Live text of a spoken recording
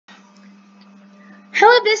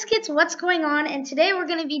Hello Biscuits, what's going on? And today we're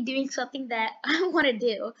going to be doing something that I want to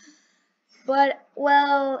do. But,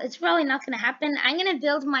 well, it's probably not going to happen. I'm going to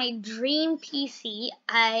build my dream PC.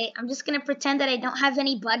 I'm just going to pretend that I don't have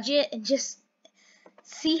any budget and just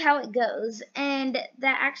see how it goes. And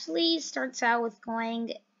that actually starts out with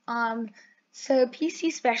going, so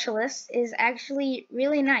PC Specialist is actually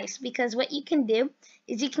really nice because what you can do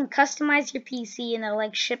is you can customize your PC and they'll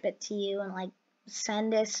like ship it to you and like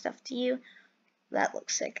send this stuff to you. That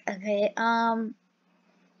looks sick. Okay,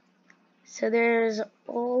 so there's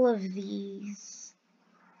all of these.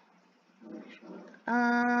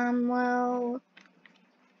 Well,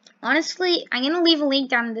 honestly, I'm gonna leave a link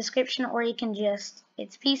down in the description, or you can just,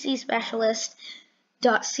 it's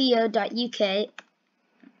pcspecialist.co.uk.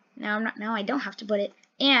 Now I don't have to put it.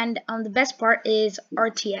 And the best part is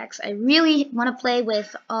RTX. I really want to play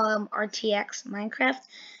with RTX Minecraft.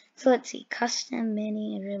 So let's see, custom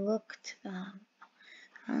mini overlooked.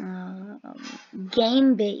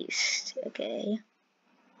 Game based. Okay.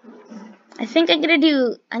 I think I'm gonna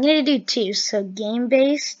do two. So game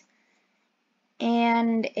based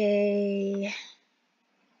and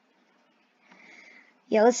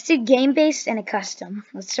let's do game based and a custom.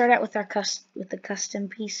 Let's start out with our the custom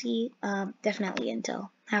PC. Definitely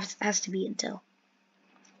Intel. Has to be Intel.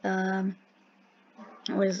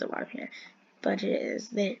 What is the bar here? Budget is,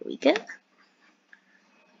 there we go. So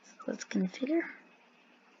let's configure.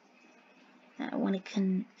 I want to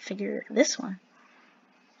configure this one.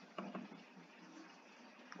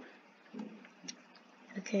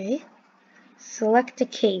 Okay. Select a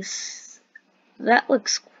case. That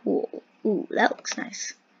looks cool. Ooh, that looks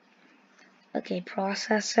nice. Okay,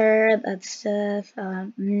 processor, that stuff.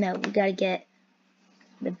 No, we gotta get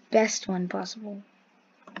the best one possible.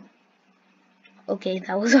 Okay,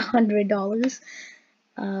 that was $100.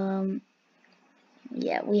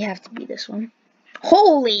 Yeah, we have to be this one.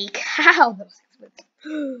 Holy cow, that was expensive.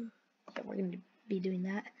 Yeah, we're gonna be doing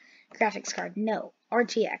that. Graphics card, no.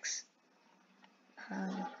 RTX.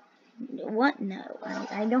 What? No,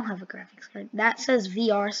 I don't have a graphics card. That says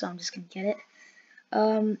VR, so I'm just gonna get it.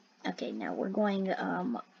 Okay, now we're going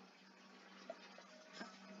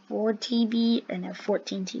 4 TB and a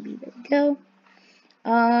 14 TB. There we go.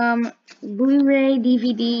 Blu-ray,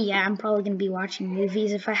 DVD. Yeah, I'm probably gonna be watching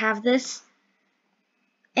movies if I have this.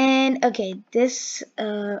 And okay, this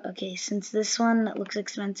okay, since this one looks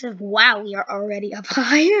expensive. Wow, we are already up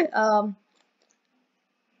high.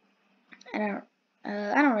 I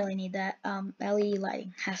don't really need that. LED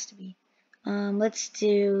lighting has to be. Let's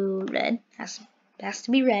do red. Has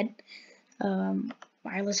to be red.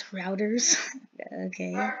 Wireless routers.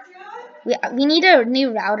 Okay. We need a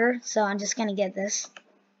new router, so I'm just gonna get this.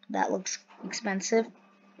 That looks expensive.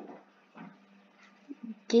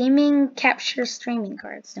 Gaming capture streaming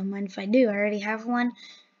cards. Don't mind if I do. I already have one.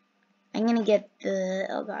 I'm gonna get the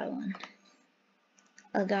Elgato one.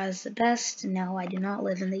 Elgato is the best. No, I do not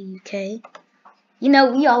live in the UK. You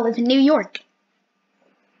know, we all live in New York.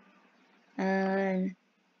 Let's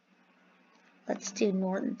do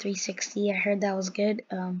Norton 360. I heard that was good.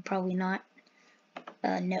 Probably not.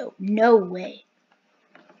 No way.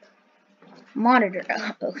 Monitor.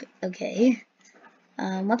 Okay.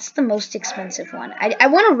 What's the most expensive one? I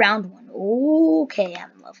want a round one. Okay,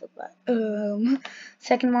 I'm in love with that.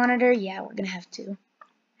 Second monitor. Yeah, we're gonna have to.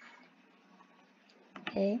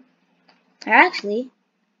 Okay. Actually,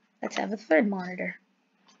 let's have a third monitor.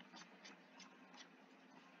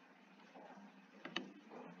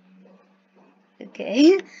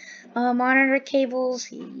 Okay. Monitor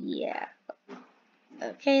cables. Yeah.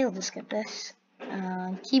 Okay, I'll just get this.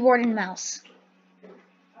 Keyboard and mouse.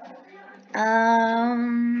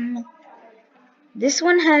 This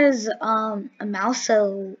one has a mouse,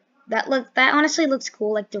 so that honestly looks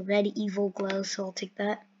cool, like the red evil glow, so I'll take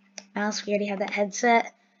that. Mouse, we already have that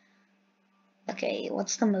headset. Okay,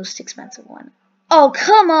 what's the most expensive one? Oh,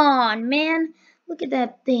 come on, man! Look at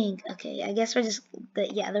that thing. Okay, I guess we're just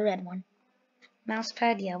the red one.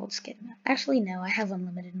 Mousepad, yeah, we'll just get it. Actually, no, I have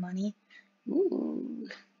unlimited money. Ooh.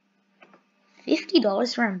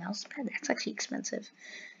 $50 for a mousepad? That's actually expensive.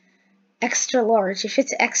 Extra large. If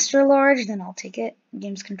it's extra large, then I'll take it.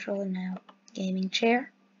 Games controller now. Gaming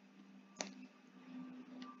chair.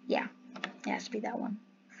 Yeah, it has to be that one.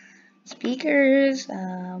 Speakers.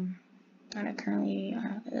 I don't currently.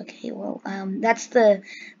 Okay, well, that's the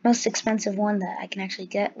most expensive one that I can actually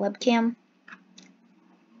get. Webcam.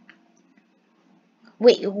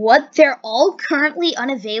 Wait, what? They're all currently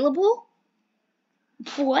unavailable?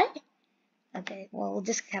 What? Okay, well, we'll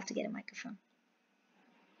just have to get a microphone.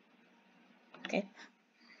 Okay.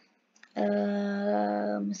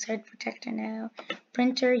 Side protector now.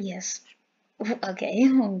 Printer, yes. Okay,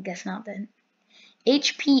 well, guess not then.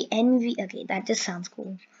 HP Envy. Okay, that just sounds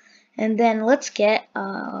cool. And then let's get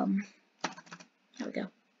here we go.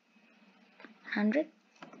 100.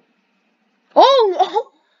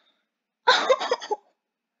 Oh,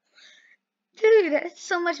 dude, that's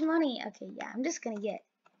so much money. Okay, yeah, I'm just gonna get.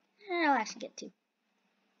 I'll actually get 2.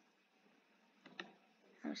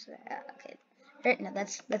 How much is that? Okay, no,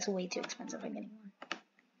 that's way too expensive. I'm getting 1.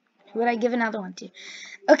 Who would I give another one to?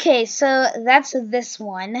 Okay, so that's this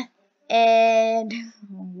one, and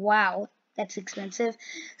wow, that's expensive.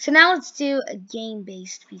 So now let's do a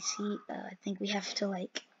game-based PC. I think we have to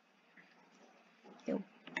like go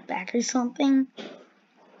back or something.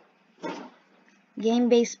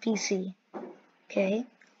 Game-based PC. Okay.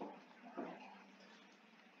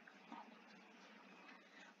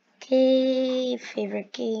 Okay,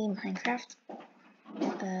 favorite game, Minecraft.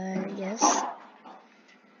 Yes.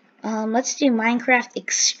 Let's do Minecraft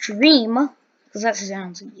Extreme, because that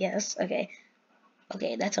sounds, yes, okay.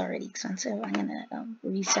 Okay, that's already expensive. I'm gonna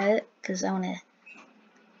reset it, because I wanna,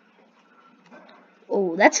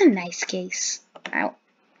 oh, that's a nice case.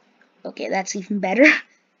 Okay, that's even better.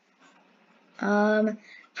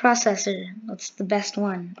 Processor, what's the best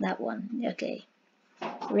one? That one, okay.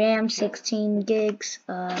 RAM, 16 gigs,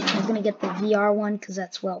 I'm gonna get the VR one, because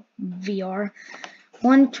that's, well, VR.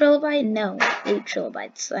 1 terabyte? No, 8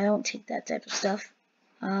 terabytes. I don't take that type of stuff.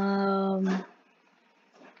 Power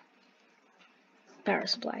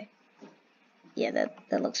supply. Yeah,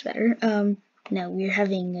 that looks better. No, we're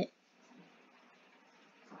having.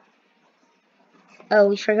 Oh,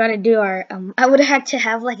 we forgot to do our. I would have had to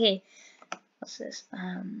have like a. What's this?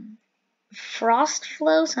 Frost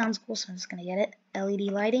flow sounds cool, so I'm just gonna get it.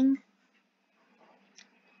 LED lighting.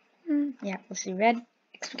 Yeah, let's see. Red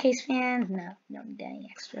extra case fan. No, don't need any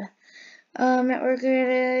extra. Network.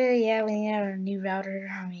 Yeah, we need our new router.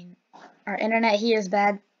 I mean, our internet here is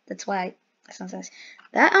bad. That's why. Sometimes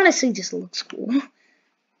that honestly just looks cool.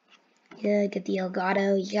 Yeah, get the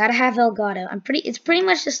Elgato. You gotta have Elgato. It's pretty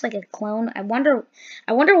much just like a clone. I wonder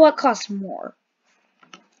what costs more.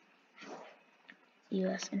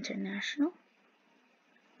 U.S. International.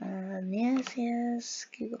 Yes.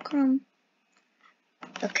 Google Chrome.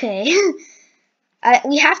 Okay.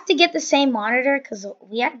 We have to get the same monitor because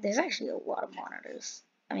there's actually a lot of monitors.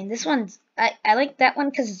 I mean, this one's I like that one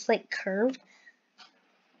because it's like curved.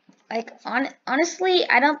 Like honestly,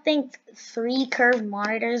 I don't think 3 curved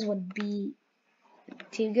monitors would be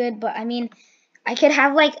too good, but I mean, I could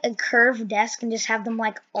have like a curved desk and just have them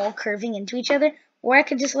like all curving into each other, or I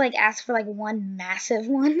could just like ask for like one massive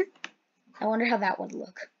one. I wonder how that would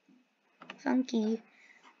look. Funky.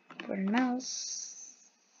 Keyboard and mouse.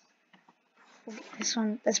 This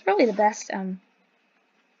one, that's probably the best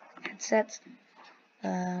headsets.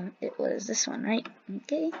 It was this one, right?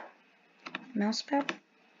 Okay. Mouse pad.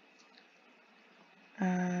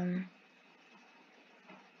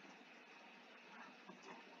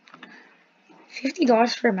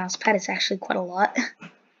 $50 for a mouse pad is actually quite a lot.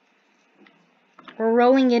 We're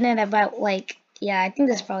rolling in at about like, yeah, I think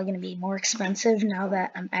that's probably going to be more expensive now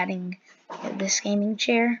that I'm adding this gaming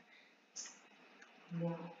chair.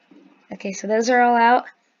 Okay, so those are all out.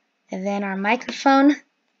 And then our microphone.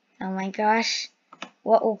 Oh my gosh.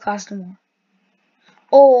 What will cost more?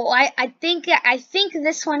 Oh, I think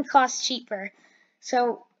this one costs cheaper.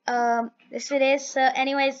 So, this it is. So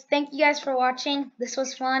anyways, thank you guys for watching. This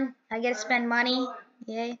was fun. I get to spend money.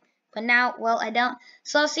 Yay. But now, well, I don't.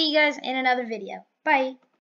 So I'll see you guys in another video. Bye.